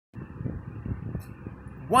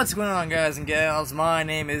What's going on, guys and gals? My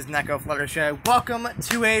name is Neko Fluttershy. Welcome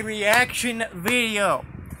to a reaction video.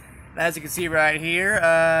 As you can see right here,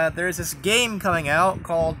 there's this game coming out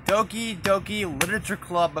called Doki Doki Literature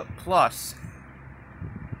Club Plus.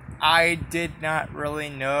 I did not really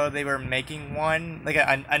know they were making one, like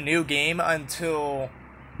a new game, until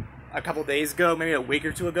a couple days ago, maybe a week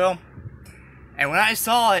or two ago. And when I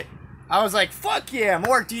saw it, I was like, fuck yeah,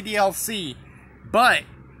 more DDLC. But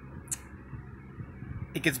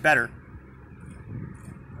it gets better.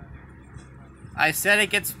 I said it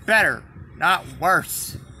gets better, not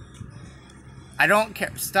worse. I don't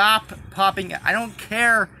care. Stop popping. I don't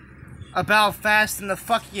care about Fast and the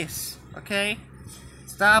Fuckiest, okay?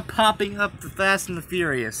 Stop popping up the Fast and the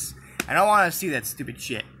Furious. I don't want to see that stupid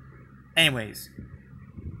shit. Anyways.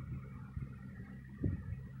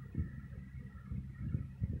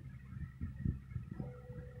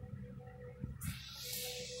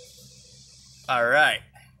 Alright.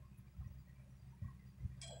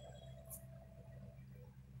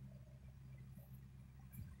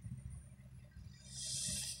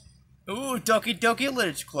 Ooh, Doki Doki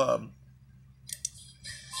Literature Club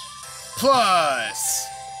Plus!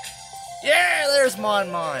 Yeah, there's Mon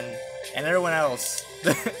and everyone else.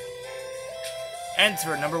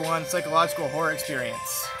 Enter #1 psychological horror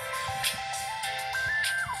experience.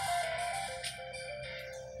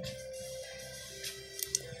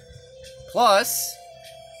 Plus,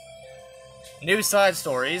 new side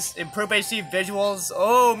stories, improved HD visuals,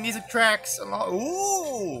 oh, music tracks,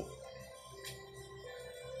 ooh!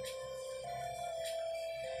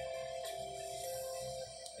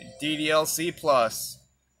 DDLC Plus.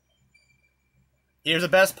 Here's the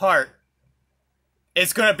best part.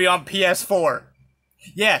 It's gonna be on PS4.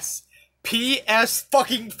 Yes,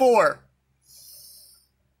 PS4.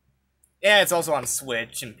 Yeah, it's also on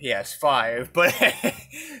Switch and PS5, but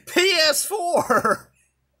PS4!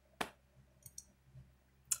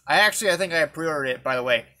 I think I pre-ordered it, by the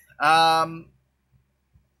way. Now,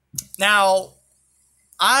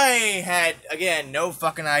 I had, again, no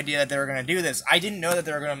fucking idea that they were going to do this. I didn't know that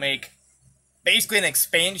they were going to make basically an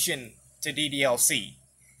expansion to DDLC.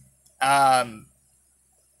 And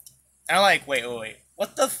I'm like, wait.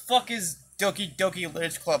 What the fuck is Doki Doki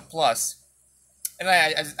Literature Club Plus? And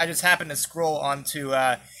I just happened to scroll onto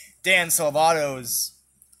Dan Salvato's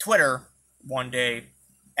Twitter one day,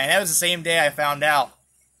 and that was the same day I found out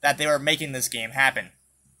that they were making this game happen.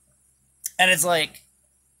 And it's like,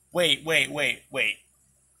 wait.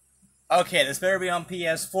 Okay, this better be on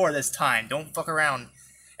PS4 this time. Don't fuck around.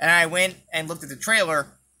 And I went and looked at the trailer,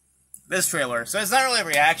 this trailer. So it's not really a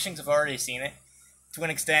reaction, because I've already seen it to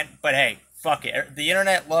an extent, but hey, fuck it. The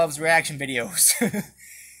internet loves reaction videos.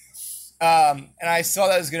 And I saw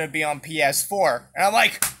that it was going to be on PS4. And I'm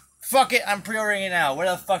like, fuck it, I'm pre-ordering it now. Where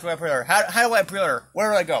the fuck do I pre-order? How do I pre-order?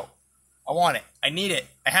 Where do I go? I want it. I need it.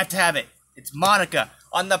 I have to have it. It's Monica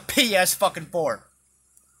on the PS4.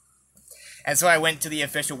 And so I went to the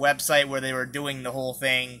official website where they were doing the whole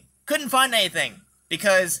thing. Couldn't find anything,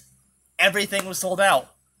 because everything was sold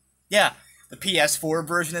out. Yeah, the PS4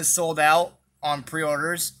 version is sold out on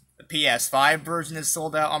pre-orders. The PS5 version is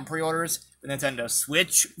sold out on pre-orders. The Nintendo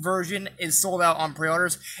Switch version is sold out on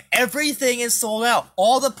pre-orders. Everything is sold out.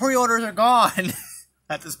 All the pre-orders are gone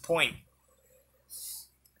at this point.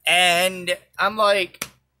 And I'm like,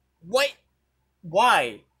 what?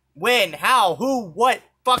 Why? When? How? Who? What?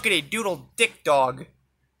 Fuckity doodle dick dog.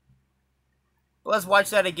 Let's watch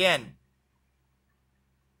that again.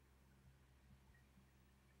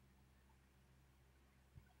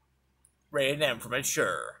 Rated M for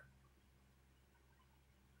mature.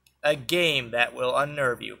 A game that will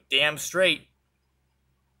unnerve you. Damn straight.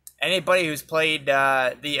 Anybody who's played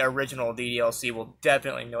the original DDLC will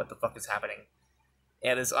definitely know what the fuck is happening.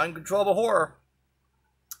 Yeah, this uncontrollable horror.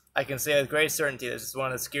 I can say with great certainty this is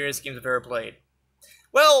one of the scariest games I've ever played.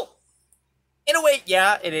 Well, in a way,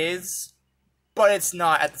 yeah, it is. But it's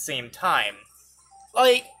not at the same time.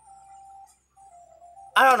 Like,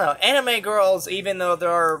 I don't know. Anime girls, even though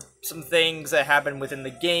there are some things that happen within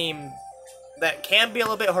the game that can be a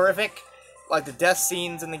little bit horrific, like the death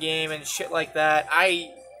scenes in the game and shit like that,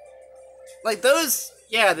 like those,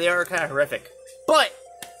 yeah, they are kind of horrific. But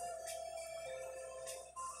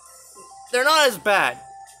they're not as bad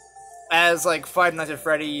as, like, Five Nights at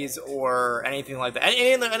Freddy's or anything like that.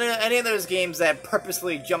 Any of those games that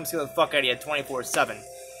purposely jump scare the fuck out of you 24/7.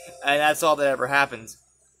 And that's all that ever happens.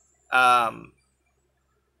 And,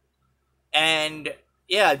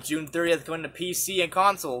 yeah, June 30th going to PC and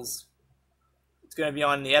consoles. It's going to be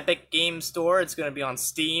on the Epic Games Store. It's going to be on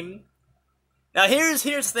Steam. Now, here's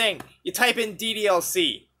the thing. You type in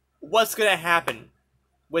DDLC. What's going to happen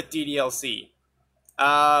with DDLC?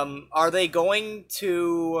 Are they going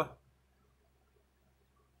to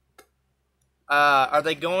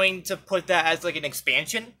put that as like an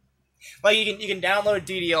expansion? Like you can download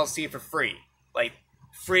DDLC for free, like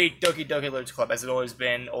free Doki Doki Literature Club, as it always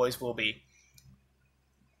been, always will be.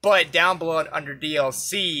 But down below under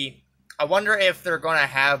DLC, I wonder if they're gonna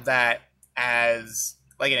have that as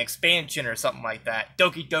like an expansion or something like that.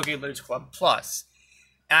 Doki Doki Literature Club Plus,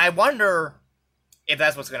 and I wonder if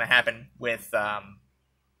that's what's gonna happen with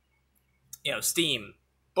Steam.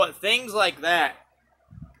 But things like that.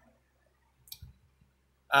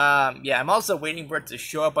 Yeah, I'm also waiting for it to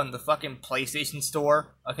show up on the fucking PlayStation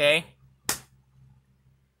Store, okay?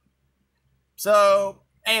 So,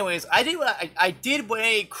 anyways, I did what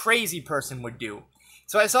a crazy person would do.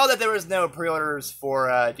 So I saw that there was no pre-orders for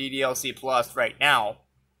DDLC Plus right now.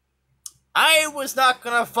 I was not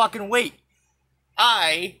gonna fucking wait.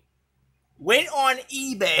 I went on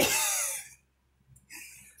eBay.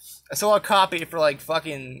 I saw a copy for like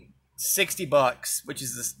fucking $60, which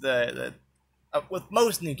is the with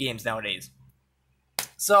most new games nowadays.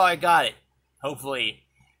 So I got it, hopefully.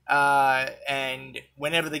 And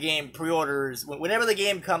whenever the game pre-orders, whenever the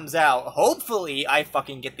game comes out, hopefully I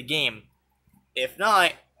fucking get the game. If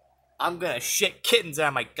not, I'm gonna shit kittens out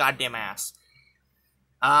of my goddamn ass.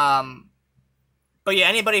 But yeah,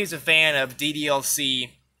 anybody who's a fan of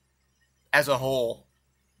DDLC as a whole,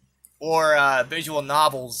 or visual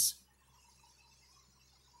novels,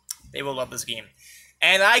 they will love this game.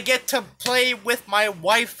 And I get to play with my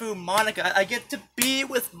waifu, Monica. I get to be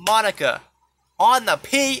with Monica on the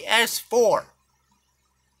PS4.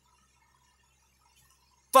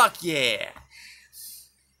 Fuck yeah.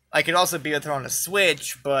 I could also be with her on the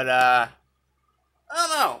Switch, but, I don't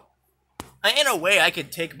know. In a way, I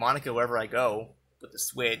could take Monica wherever I go with the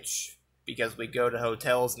Switch, because we go to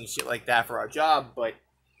hotels and shit like that for our job, but,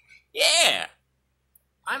 yeah.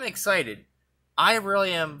 I'm excited. I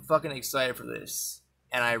really am fucking excited for this.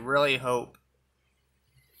 And I really hope.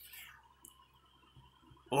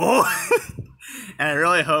 Oh! And I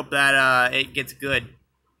really hope that it gets good.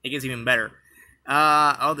 It gets even better.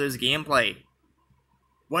 Oh, there's gameplay.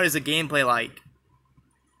 What is the gameplay like?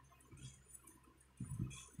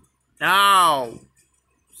 No!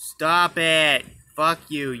 Stop it! Fuck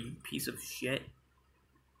you, you piece of shit.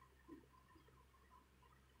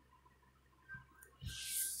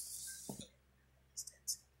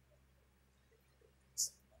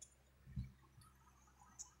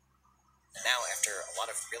 Now, after a lot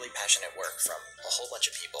of really passionate work from a whole bunch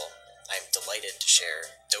of people, I'm delighted to share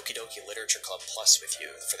Doki Doki Literature Club Plus with you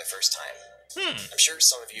for the first time. I'm sure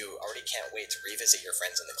some of you already can't wait to revisit your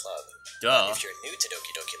friends in the club. Duh. If you're new to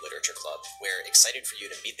Doki Doki Literature Club, we're excited for you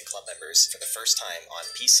to meet the club members for the first time on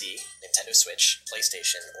PC, Nintendo Switch,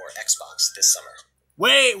 PlayStation, or Xbox this summer.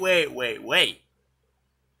 Wait.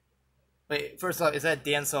 First off, is that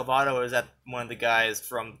Dan Salvato, or is that one of the guys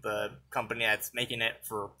from the company that's making it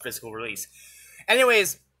for physical release?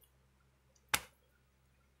 Anyways,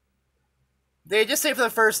 they just say for the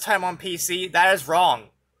first time on PC. That is wrong.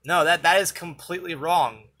 No, that is completely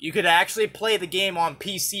wrong. You could actually play the game on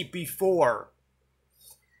PC before.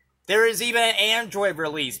 There is even an Android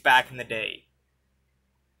release back in the day.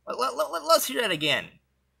 Let's hear that again.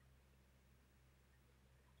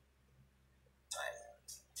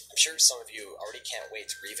 I'm sure some of you already can't wait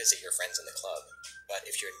to revisit your friends in the club, but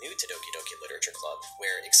if you're new to Doki Doki Literature Club,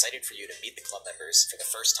 we're excited for you to meet the club members for the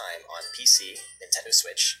first time on PC, Nintendo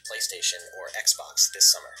Switch, PlayStation, or Xbox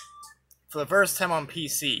this summer. For the first time on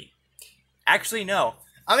PC. Actually, no.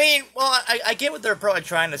 I mean, well, I get what they're probably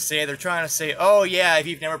trying to say. They're trying to say, oh yeah, if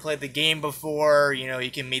you've never played the game before, you know,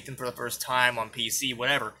 you can meet them for the first time on PC,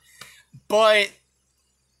 whatever. But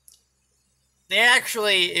they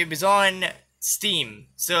actually, it was on Steam,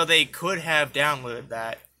 so they could have downloaded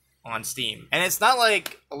that on Steam. And it's not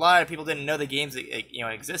like a lot of people didn't know the games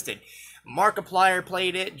existed. Markiplier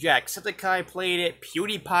played it, Jacksepticeye played it,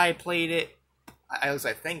 PewDiePie played it. I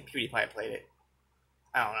think PewDiePie played it.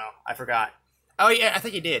 I don't know, I forgot. Oh yeah, I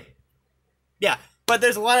think he did. Yeah, but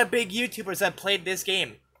there's a lot of big YouTubers that played this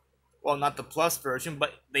game. Well, not the Plus version,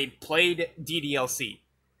 but they played DDLC.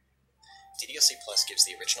 DDLC Plus gives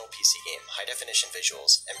the original PC game high-definition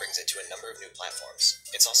visuals and brings it to a number of new platforms.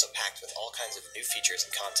 It's also packed with all kinds of new features and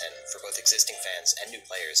content for both existing fans and new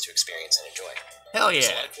players to experience and enjoy. Hell yeah.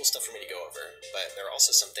 There's a lot of cool stuff for me to go over, but there are also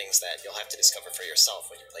some things that you'll have to discover for yourself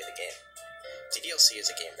when you play the game. DDLC is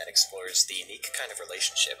a game that explores the unique kind of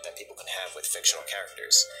relationship that people can have with fictional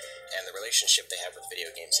characters, and the relationship they have with video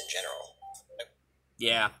games in general.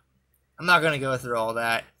 Yeah. I'm not gonna go through all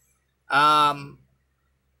that. I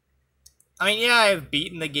mean, yeah, I've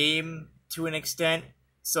beaten the game to an extent,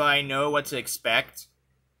 so I know what to expect.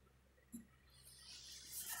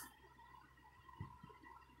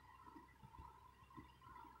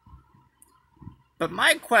 But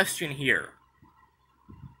my question here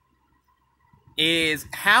is,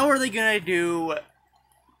 how are they gonna do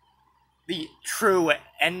the true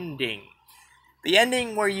ending? The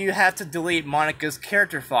ending where you have to delete Monica's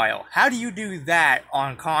character file. How do you do that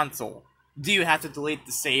on console? Do you have to delete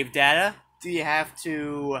the save data? Do you have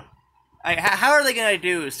to... how are they gonna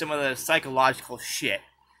do some of the psychological shit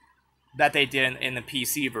that they did in the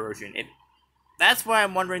PC version? That's what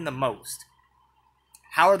I'm wondering the most.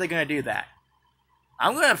 How are they gonna do that?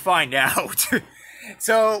 I'm gonna find out.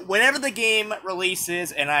 So, whenever the game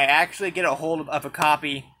releases and I actually get a hold of a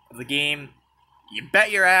copy of the game, you bet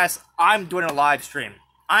your ass I'm doing a live stream.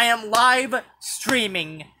 I am live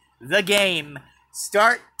streaming the game,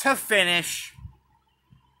 start to finish.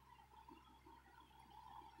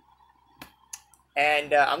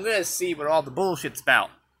 And I'm gonna see what all the bullshit's about.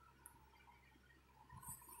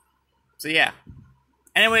 So yeah.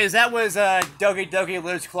 Anyways, that was Doki Doki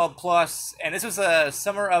Literature Club Plus, and this was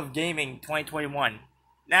Summer of Gaming 2021.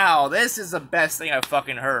 Now, this is the best thing I've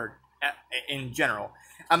fucking heard in general.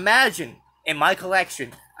 Imagine, in my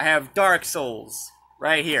collection, I have Dark Souls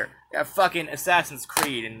right here. I have fucking Assassin's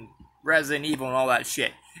Creed and Resident Evil and all that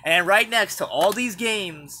shit. And right next to all these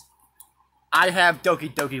games, I have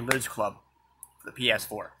Doki Doki Literature Club for the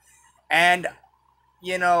PS4. And...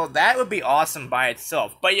 you know, that would be awesome by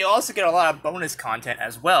itself. But you also get a lot of bonus content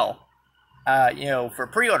as well, you know, for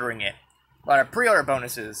pre-ordering it. A lot of pre-order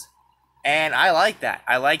bonuses. And I like that.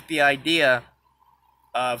 I like the idea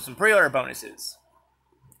of some pre-order bonuses.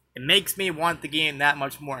 It makes me want the game that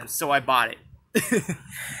much more, and so I bought it.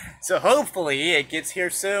 So hopefully it gets here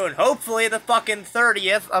soon. Hopefully the fucking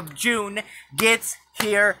 30th of June gets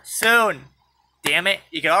here soon. Damn it.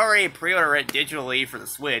 You can already pre-order it digitally for the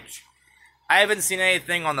Switch. I haven't seen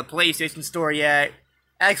anything on the PlayStation Store yet.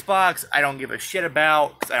 Xbox, I don't give a shit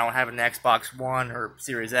about, because I don't have an Xbox One or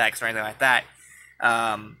Series X or anything like that.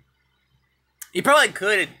 You probably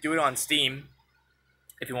could do it on Steam,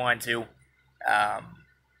 if you wanted to.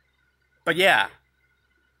 But yeah.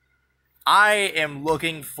 I am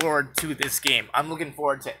looking forward to this game. I'm looking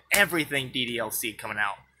forward to everything DDLC coming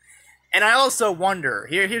out. And I also wonder,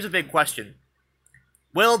 here's a big question.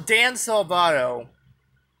 Will Dan Salvato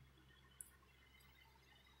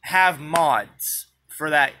have mods for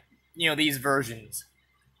that, you know, these versions?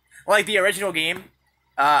 Like the original game,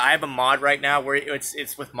 I have a mod right now where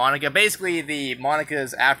it's with Monica. Basically, the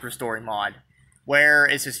Monica's After Story mod, where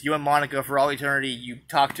it's just you and Monica for all eternity. You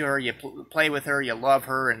talk to her, you play with her, you love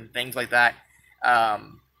her, and things like that,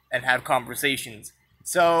 and have conversations.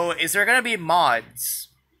 So, is there gonna be mods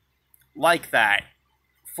like that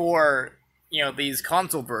for, you know, these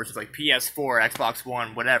console versions, like PS4, Xbox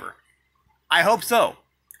One, whatever? I hope so.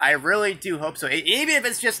 I really do hope so. Even if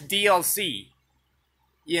it's just DLC,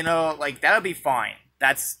 you know, like, that would be fine.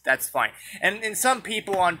 That's fine. And some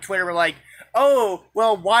people on Twitter were like, oh,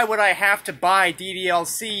 well, why would I have to buy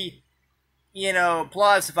DDLC, you know,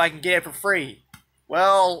 plus if I can get it for free?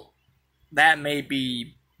 Well, that may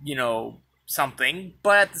be, you know, something.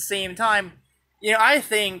 But at the same time, you know, I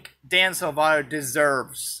think Dan Salvato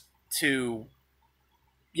deserves to,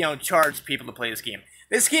 you know, charge people to play this game.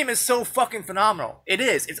 This game is so fucking phenomenal. It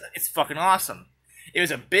is. It's fucking awesome. It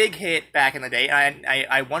was a big hit back in the day.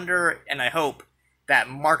 I wonder and I hope that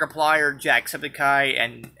Markiplier, Jacksepticeye,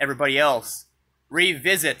 and everybody else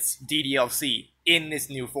revisits DDLC in this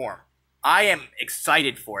new form. I am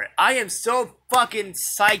excited for it. I am so fucking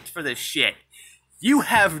psyched for this shit. You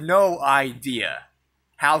have no idea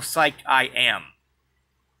how psyched I am.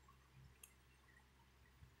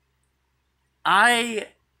 I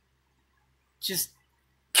just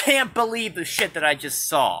can't believe the shit that I just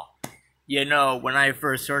saw, you know, when I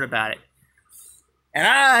first heard about it. And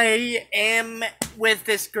I am with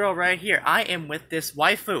this girl right here. I am with this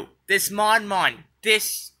waifu, this Mon,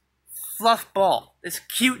 this fluff ball, this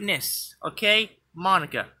cuteness, okay?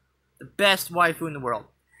 Monica, the best waifu in the world.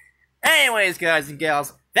 Anyways, guys and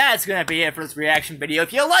gals, that's gonna be it for this reaction video.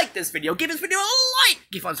 If you like this video, give this video a like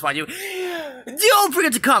if it's fun to you. Don't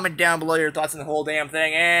forget to comment down below your thoughts on the whole damn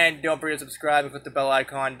thing, and don't forget to subscribe and click the bell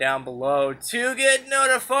icon down below to get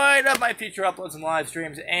notified of my future uploads and live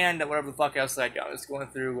streams and whatever the fuck else I do. I'm just going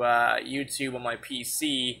through YouTube on my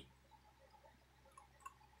PC.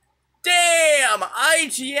 Damn!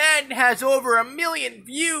 IGN has over 1 million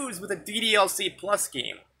views with a DDLC Plus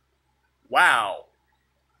game. Wow.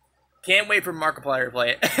 Can't wait for Markiplier to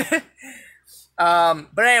play it.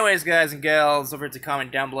 But anyways, guys and gals, don't forget to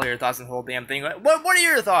comment down below your thoughts on the whole damn thing. What are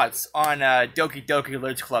your thoughts on Doki Doki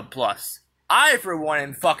Literature Club Plus? I, for one,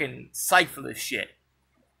 am fucking psyched for this shit.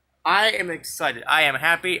 I am excited. I am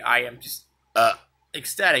happy. I am just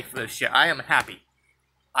ecstatic for this shit. I am happy.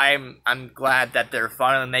 I'm glad that they're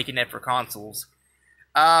finally making it for consoles.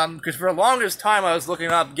 Because for the longest time I was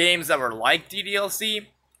looking up games that were like DDLC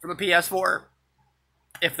for the PS4,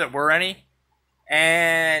 if there were any,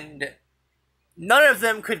 and none of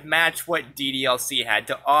them could match what DDLC had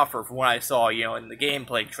to offer from what I saw, you know, in the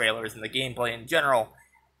gameplay trailers and the gameplay in general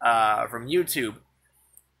from YouTube.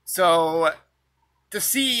 So, to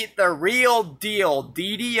see the real deal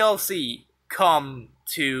DDLC come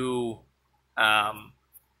to,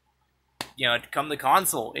 you know, to come to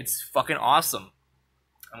console, it's fucking awesome.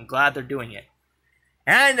 I'm glad they're doing it.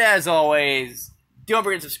 And as always, don't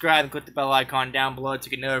forget to subscribe and click the bell icon down below to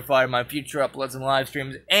get notified of my future uploads and live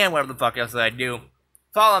streams and whatever the fuck else that I do.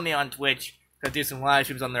 Follow me on Twitch, because I do some live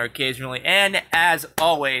streams on there occasionally. And as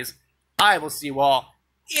always, I will see you all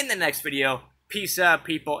in the next video. Peace out,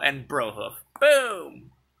 people, and brohoof.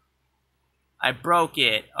 Boom! I broke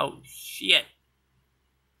it. Oh, shit.